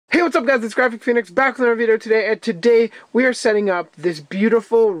Hey, what's up guys, it's Graphic Phoenix back with another video today, and today we are setting up this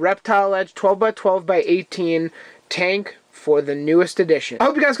beautiful Reptile Edge 12x12x18 tank for the newest edition. I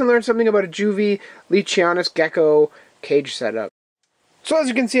hope you guys can learn something about a juvie Leachianus Gecko cage setup. So as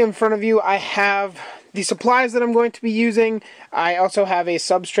you can see in front of you, I have the supplies that I'm going to be using. I also have a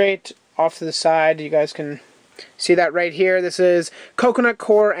substrate off to the side. You guys can see that right here. This is coconut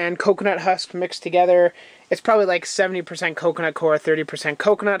core and coconut husk mixed together. It's probably like 70% coconut core, 30%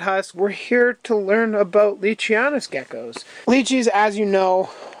 coconut husk. We're here to learn about Leachianus geckos. Leachies, as you know,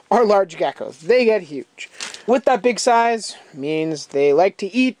 are large geckos. They get huge. With that big size means they like to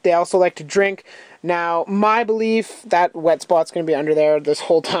eat, they also like to drink. Now, my belief, that wet spot's going to be under there this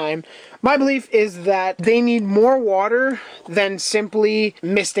whole time. My belief is that they need more water than simply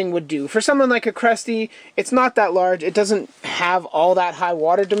misting would do. For someone like a Cresty, it's not that large. It doesn't have all that high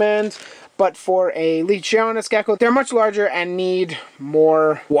water demands. But for a Leachianus gecko, they're much larger and need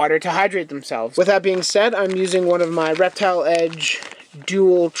more water to hydrate themselves. With that being said, I'm using one of my Reptile Edge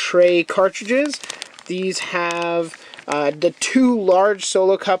dual tray cartridges. These have the 2 large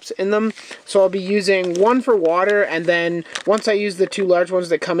solo cups in them, so I'll be using one for water, and then once I use the 2 large ones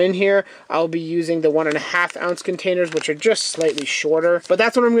that come in here, I'll be using the 1.5 ounce containers, which are just slightly shorter. But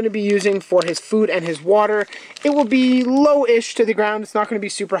that's what I'm going to be using for his food and his water. It will be low-ish to the ground. It's not going to be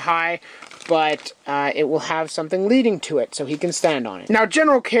super high, but it will have something leading to it so he can stand on it. Now,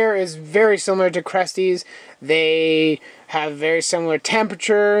 general care is very similar to Cresties. They have very similar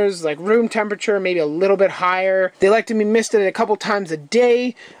temperatures, like room temperature, maybe a little bit higher. They like to be misted a couple times a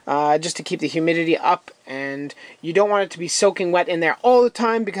day, just to keep the humidity up, and you don't want it to be soaking wet in there all the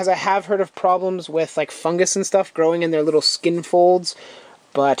time, because I have heard of problems with like fungus and stuff growing in their little skin folds,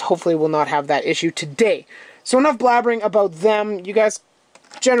 but hopefully we'll not have that issue today. So enough blabbering about them. You guys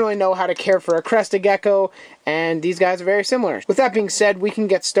generally know how to care for a crested gecko, and these guys are very similar. With that being said, we can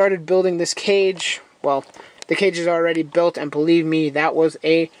get started building this cage. Well, the cage is already built, and believe me, that was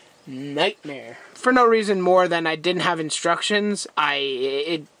a nightmare. For no reason more than I didn't have instructions,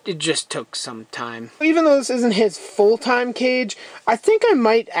 it just took some time. Even though this isn't his full-time cage, I think I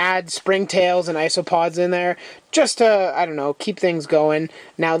might add springtails and isopods in there, just to, I don't know, keep things going.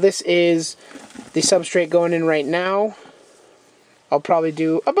 Now this is the substrate going in right now. I'll probably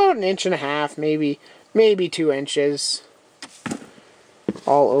do about 1.5 inches, maybe 2 inches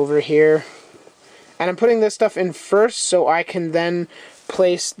all over here. And I'm putting this stuff in first so I can then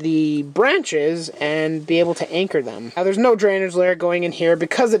place the branches and be able to anchor them. Now there's no drainage layer going in here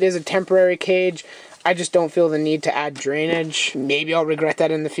because it is a temporary cage. I just don't feel the need to add drainage. Maybe I'll regret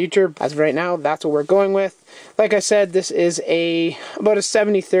that in the future. As of right now, that's what we're going with. Like I said, this is about a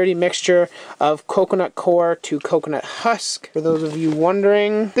 70-30 mixture of coconut core to coconut husk. For those of you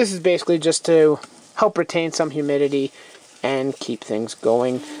wondering, this is basically just to help retain some humidity and keep things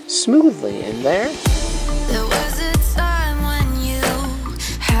going smoothly in there. There was a time when you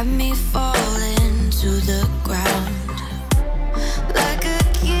had me falling to the ground, like a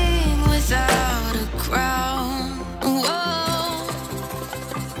king without a crown. Whoa.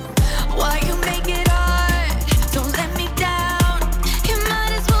 Why you make it hard? Don't let me down. You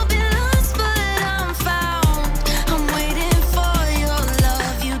might as well be lost, but I'm found. I'm waiting for your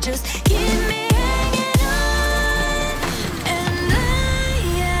love. You just keep me hanging on.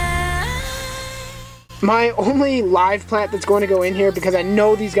 My only live plant that's going to go in here, because I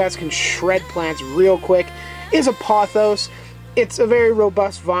know these guys can shred plants real quick, is a pothos. It's a very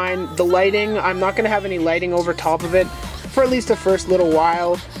robust vine. The lighting, I'm not going to have any lighting over top of it for at least the first little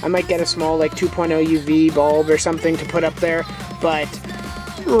while. I might get a small like 2.0 UV bulb or something to put up there, but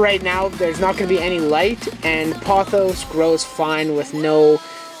right now there's not going to be any light, and pothos grows fine with no,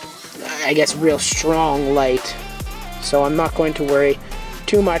 I guess, real strong light. So I'm not going to worry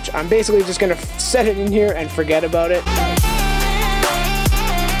too much. I'm basically just going to set it in here and forget about it.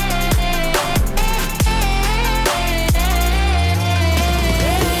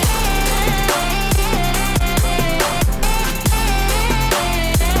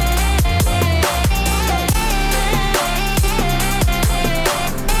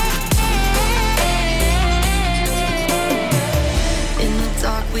 In the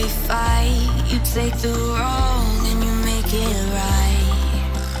dark we fight. You take the wrong and you make it right.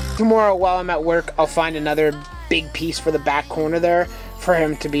 Tomorrow while I'm at work, I'll find another big piece for the back corner there for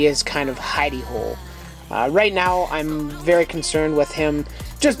him to be his kind of hidey hole. Right now I'm very concerned with him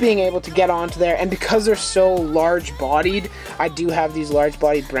just being able to get onto there, and because they're so large bodied, I do have these large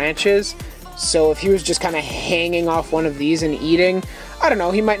bodied branches, so if he was just kind of hanging off one of these and eating, I don't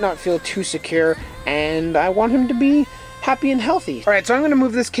know, he might not feel too secure, and I want him to be happy and healthy. Alright, so I'm going to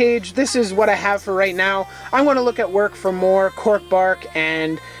move this cage. This is what I have for right now. I'm going to look at work for more cork bark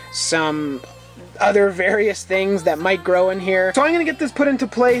and some other various things that might grow in here. So I'm gonna get this put into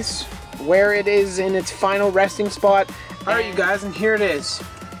place where it is in its final resting spot. Alright you guys, and here it is.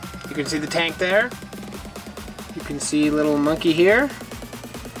 You can see the tank there. You can see little monkey here.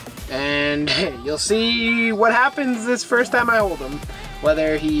 And you'll see what happens this first time I hold him.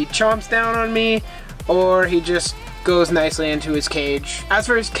 Whether he chomps down on me or he just goes nicely into his cage. As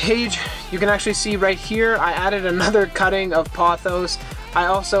for his cage, you can actually see right here, I added another cutting of pothos. I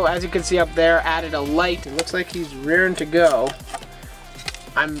also, as you can see up there, added a light. It looks like he's rearing to go.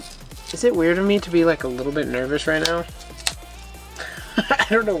 Is it weird of me to be like a little bit nervous right now? I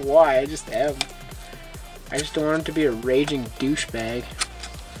don't know why, I just am. I just don't want him to be a raging douchebag.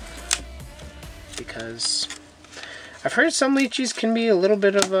 Because I've heard some Leachies can be a little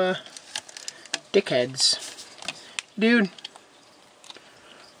bit of dickheads. Dude,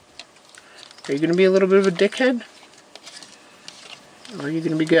 are you gonna be a little bit of a dickhead? Or are you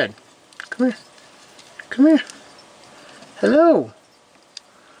gonna be good? Come here. Come here. Hello.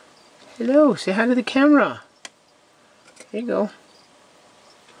 Hello, say hi to the camera. There you go.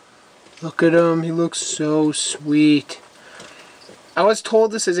 Look at him, he looks so sweet. I was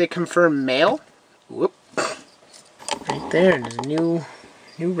told this is a confirmed male. Whoop. Right there, there's a new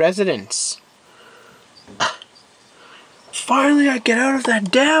residence. Finally I get out of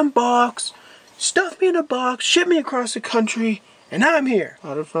that damn box, stuff me in a box, ship me across the country, and I'm here.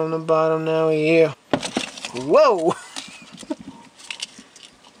 Started from the bottom, now we're here. Whoa!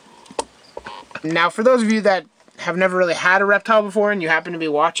 Now for those of you that have never really had a reptile before and you happen to be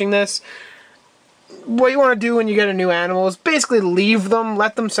watching this, what you want to do when you get a new animal is basically leave them,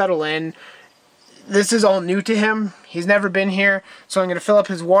 let them settle in. This is all new to him. He's never been here, so I'm going to fill up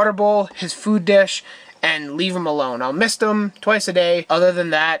his water bowl, his food dish, and leave him alone. I'll mist him twice a day. Other than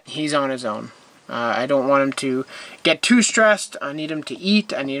that, he's on his own. I don't want him to get too stressed. I need him to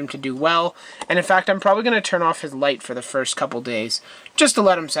eat. I need him to do well. And in fact, I'm probably going to turn off his light for the first couple days, just to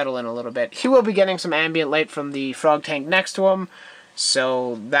let him settle in a little bit. He will be getting some ambient light from the frog tank next to him,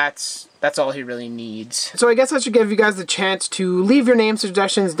 so that's all he really needs. So I guess I should give you guys the chance to leave your name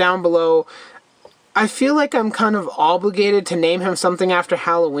suggestions down below. I feel like I'm kind of obligated to name him something after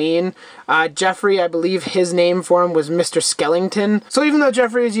Halloween. Jeffrey, I believe his name for him was Mr. Skellington. So even though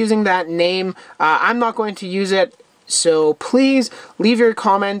Jeffrey is using that name, I'm not going to use it. So please leave your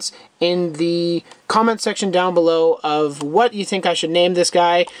comments in the comment section down below of what you think I should name this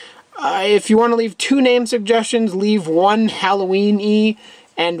guy. If you want to leave 2 name suggestions, leave one Halloween-y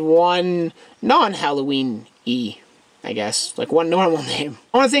and one non-Halloween-y. I guess, like one normal name.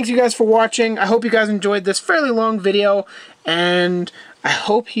 I want to thank you guys for watching. I hope you guys enjoyed this fairly long video, and I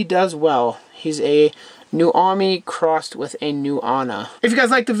hope he does well. He's a new Ami crossed with a new Anna. If you guys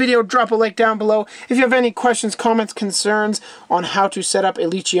liked the video, drop a like down below. If you have any questions, comments, concerns on how to set up a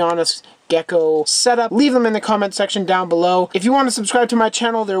Leachianus Gecko setup, leave them in the comment section down below. If you want to subscribe to my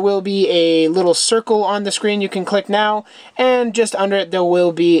channel, there will be a little circle on the screen you can click now, and just under it there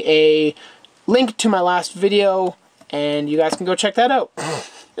will be a link to my last video, and you guys can go check that out.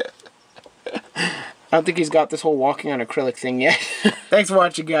 I don't think he's got this whole walking on acrylic thing yet. Thanks for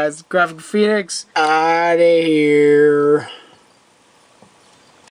watching, guys. Graphic Phoenix, outta here.